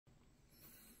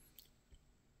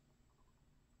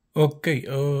Okay,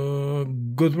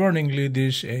 good morning,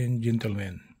 ladies and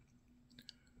gentlemen.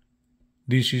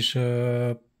 This is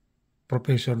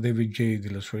Professor David J. De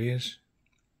Los Reyes.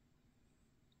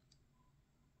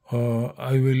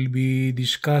 I will be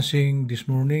discussing this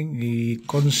morning the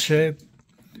concept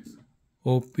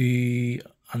of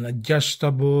an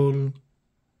adjustable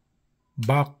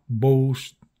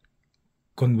buck-boost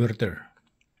converter.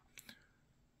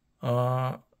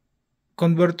 Uh,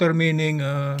 Converter meaning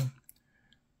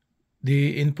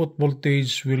the input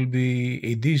voltage will be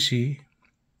a DC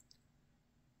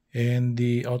and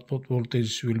the output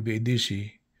voltage will be a DC.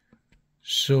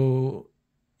 So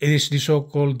it is the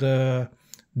so-called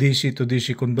DC to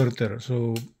DC converter.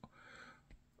 So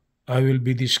I will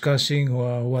be discussing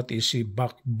what is a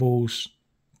buck-boost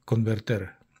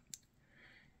converter.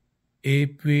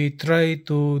 If we try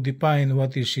to define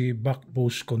what is a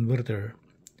buck-boost converter,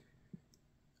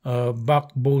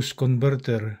 buck-boost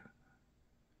converter,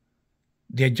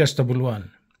 the adjustable one,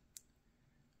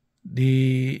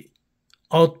 the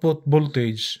output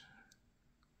voltage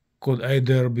could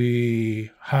either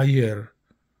be higher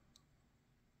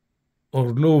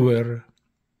or lower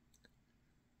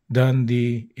than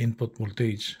the input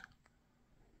voltage.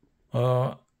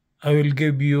 I will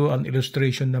give you an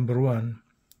illustration number one.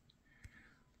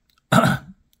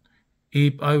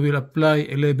 If I will apply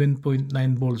 11.9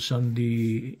 volts on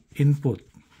the input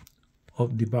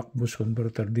of the buck-boost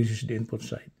converter, this is the input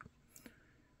side.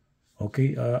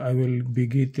 Okay, I will be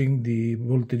getting the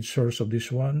voltage source of this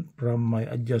one from my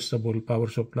adjustable power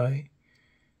supply,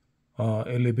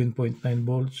 11.9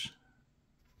 volts.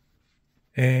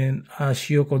 And as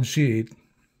you can see it,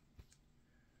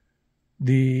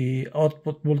 the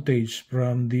output voltage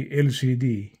from the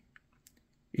LCD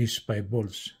is 5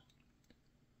 volts.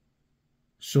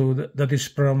 So that is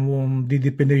from the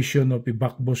definition of a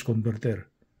buck-boost converter.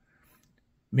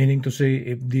 Meaning to say,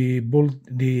 if the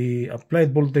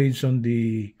applied voltage on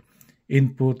the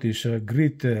input is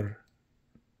greater,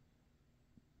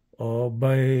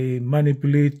 by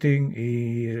manipulating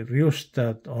a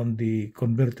rheostat on the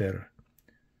converter,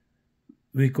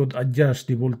 we could adjust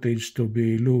the voltage to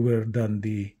be lower than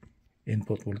the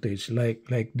input voltage,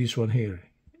 like this one here,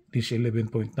 this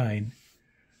 11.9.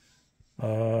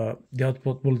 The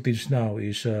output voltage now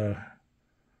is 5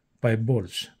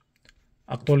 volts.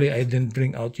 Actually, I didn't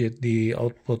bring out yet the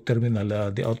output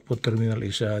terminal. The output terminal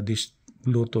is this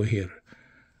Bluetooth here.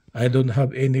 I don't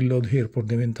have any load here for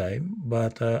the meantime,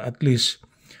 but at least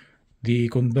the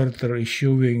converter is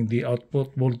showing the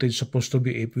output voltage supposed to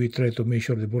be, if we try to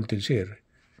measure the voltage here,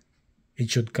 it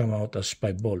should come out as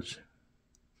 5 volts.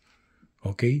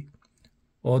 Okay?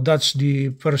 That's the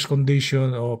first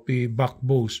condition of a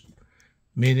buck-boost,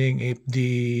 meaning if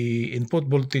the input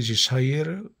voltage is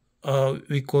higher,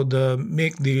 we could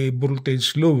make the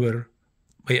voltage lower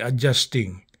by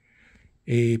adjusting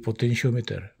a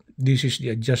potentiometer. This is the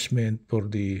adjustment for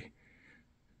the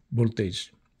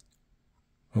voltage.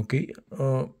 Okay,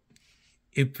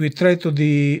 if we try to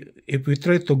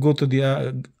go to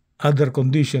the other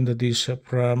condition, that is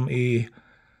from a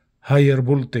higher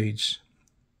voltage,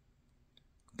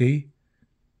 okay,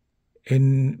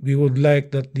 and we would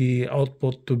like that the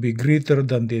output to be greater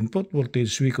than the input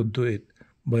voltage, we could do it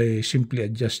by simply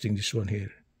adjusting this one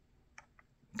here.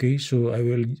 Okay, so I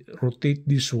will rotate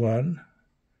this one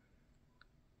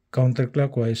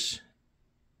counterclockwise,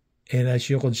 and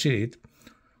as you can see it,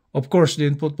 of course, the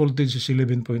input voltage is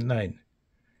 11.9.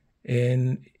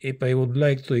 And if I would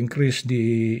like to increase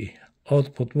the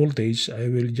output voltage, I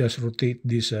will just rotate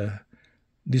this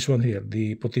one here,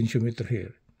 the potentiometer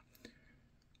here.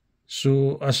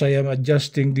 So as I am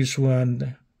adjusting this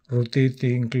one,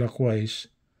 rotating clockwise,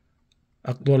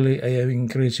 actually I am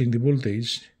increasing the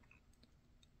voltage.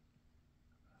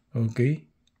 Okay.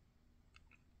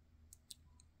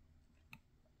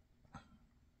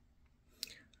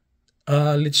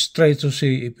 Let's try to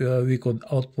see if we could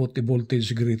output a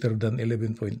voltage greater than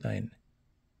 11.9.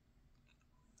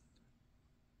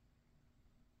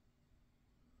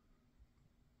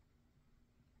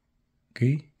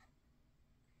 Okay.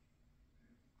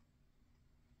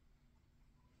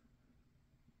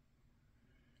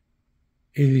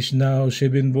 It is now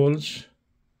 7 volts.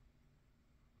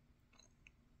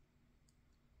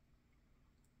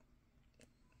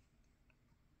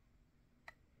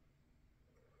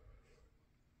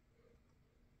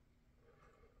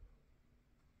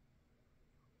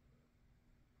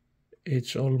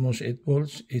 It's almost 8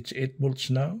 volts. It's 8 volts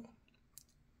now.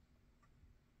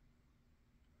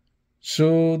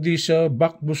 So this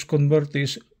buck-boost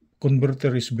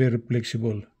converter is very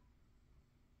flexible.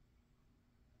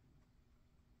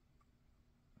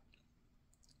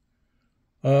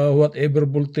 whatever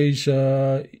voltage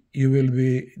you will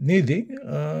be needing,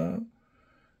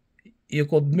 you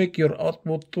could make your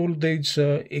output voltage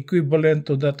equivalent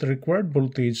to that required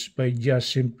voltage by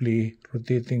just simply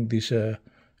rotating this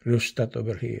rheostat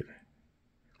over here.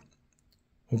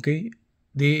 Okay,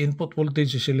 the input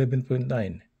voltage is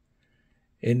 11.9.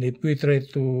 And if we try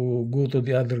to go to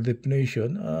the other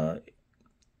definition,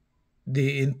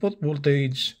 the input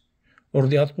voltage or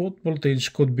the output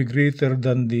voltage could be greater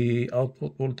than the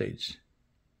output voltage.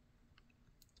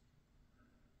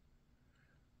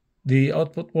 The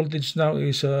output voltage now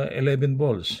is 11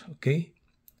 volts, okay?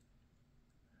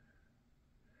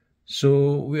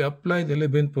 So we applied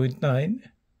 11.9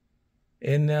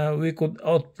 and we could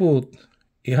output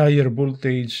a higher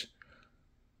voltage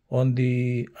on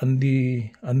the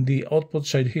output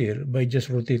side here by just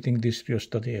rotating this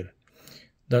rheostat here.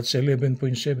 That's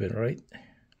 11.7, right?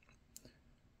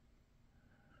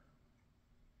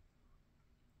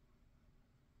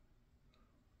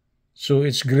 So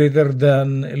it's greater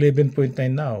than 11.9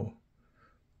 now.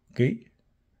 Okay?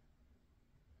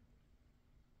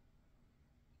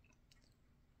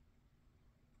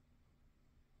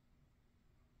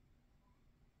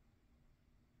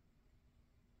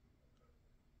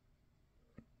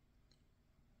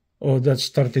 Oh, that's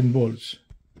 13 volts.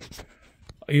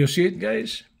 You see it,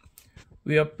 guys?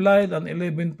 We applied an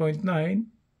 11.9,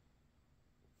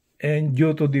 and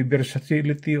due to the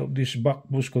versatility of this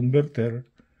buck-boost converter,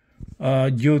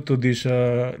 due to this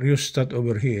rheostat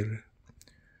over here,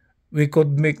 we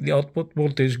could make the output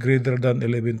voltage greater than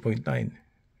 11.9.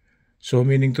 So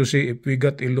meaning to say, if we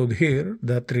got a load here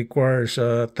that requires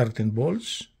 13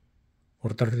 volts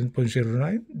or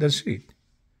 13.09, that's it.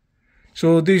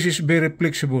 So this is very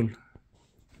flexible.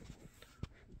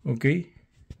 Okay.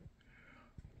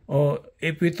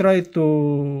 If we try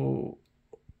to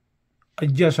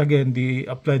adjust again the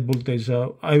applied voltage,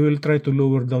 I will try to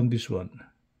lower down this one.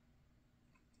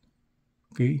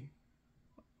 Okay.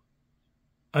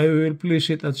 I will place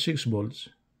it at 6 volts.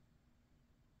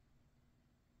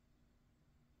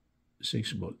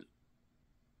 6 volts.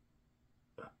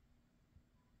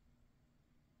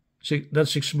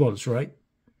 That's 6 volts, right?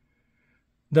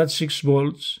 That's 6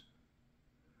 volts.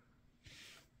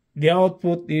 The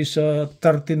output is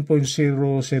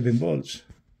 13.07 volts.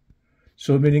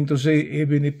 So meaning to say,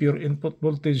 even if your input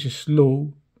voltage is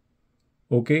low,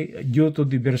 okay, due to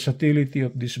the versatility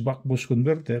of this buck-boost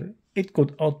converter, it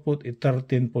could output a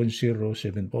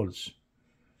 13.07 volts.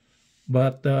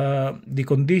 But the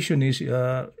condition is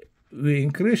we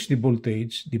increase the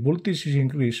voltage is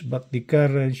increased, but the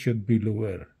current should be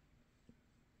lower.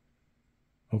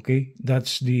 Okay,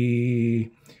 that's the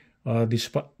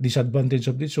disadvantage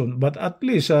of this one. But at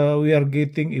least we are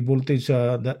getting a voltage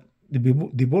that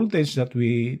the voltage that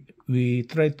we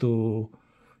try to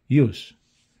use.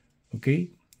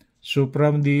 Okay, so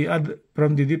from the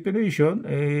definition,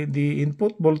 the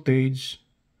input voltage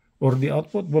or the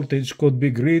output voltage could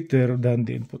be greater than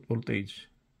the input voltage.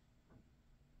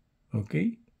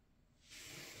 Okay.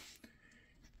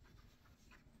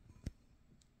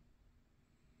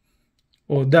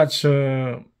 Oh, that's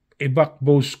a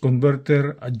buck-boost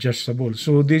converter adjustable.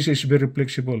 So this is very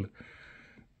flexible.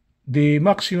 The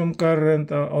maximum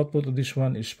current output of this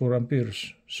one is 4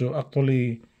 amperes. So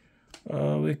actually,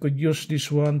 we could use this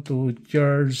one to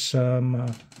charge some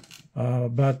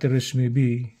batteries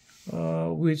maybe,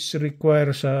 which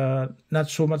requires not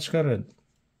so much current.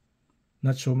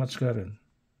 Not so much current.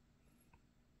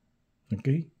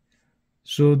 Okay.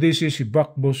 So this is a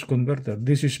buck-boost converter.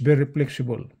 This is very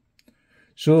flexible.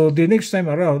 So the next time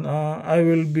around, I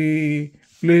will be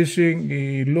placing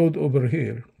a load over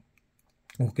here.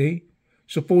 Okay.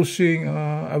 Supposing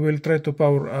I will try to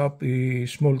power up a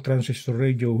small transistor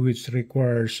radio which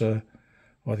requires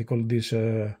what you call this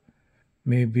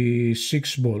maybe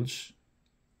 6 volts.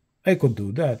 I could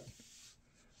do that.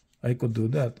 I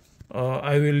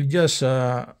will just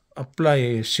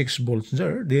apply 6 volts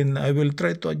there. Then I will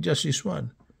try to adjust this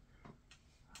one.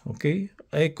 Okay.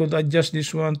 I could adjust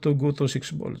this one to go to 6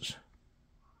 volts.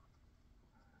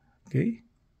 Okay.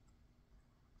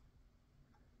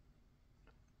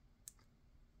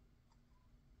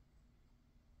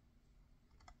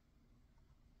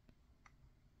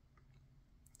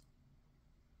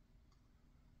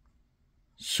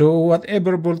 So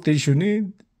whatever voltage you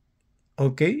need,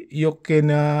 okay, you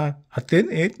can attain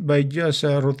it by just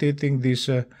rotating this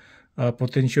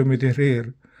potentiometer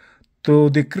here.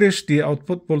 To decrease the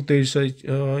output voltage,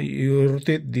 you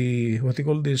rotate the, what you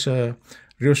call this,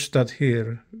 rheostat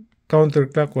here,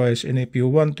 counterclockwise, and if you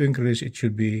want to increase, it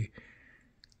should be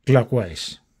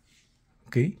clockwise.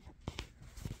 Okay?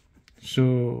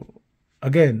 So,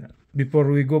 again,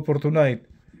 before we go for tonight,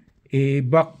 a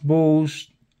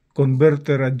buck-boost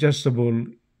converter adjustable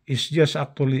is just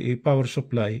actually a power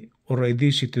supply or a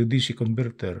DC to DC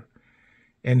converter,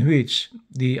 in which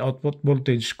the output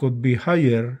voltage could be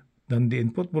higher than the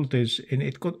input voltage and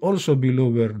it could also be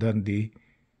lower than the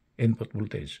input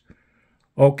voltage.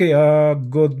 Okay,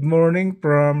 good morning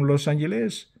from Los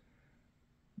Angeles.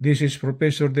 This is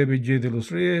Professor David J. De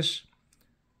Los Reyes.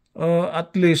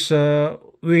 At least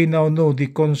we now know the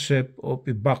concept of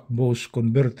a buck-boost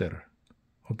converter.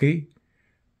 Okay?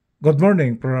 Good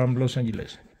morning from Los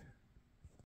Angeles.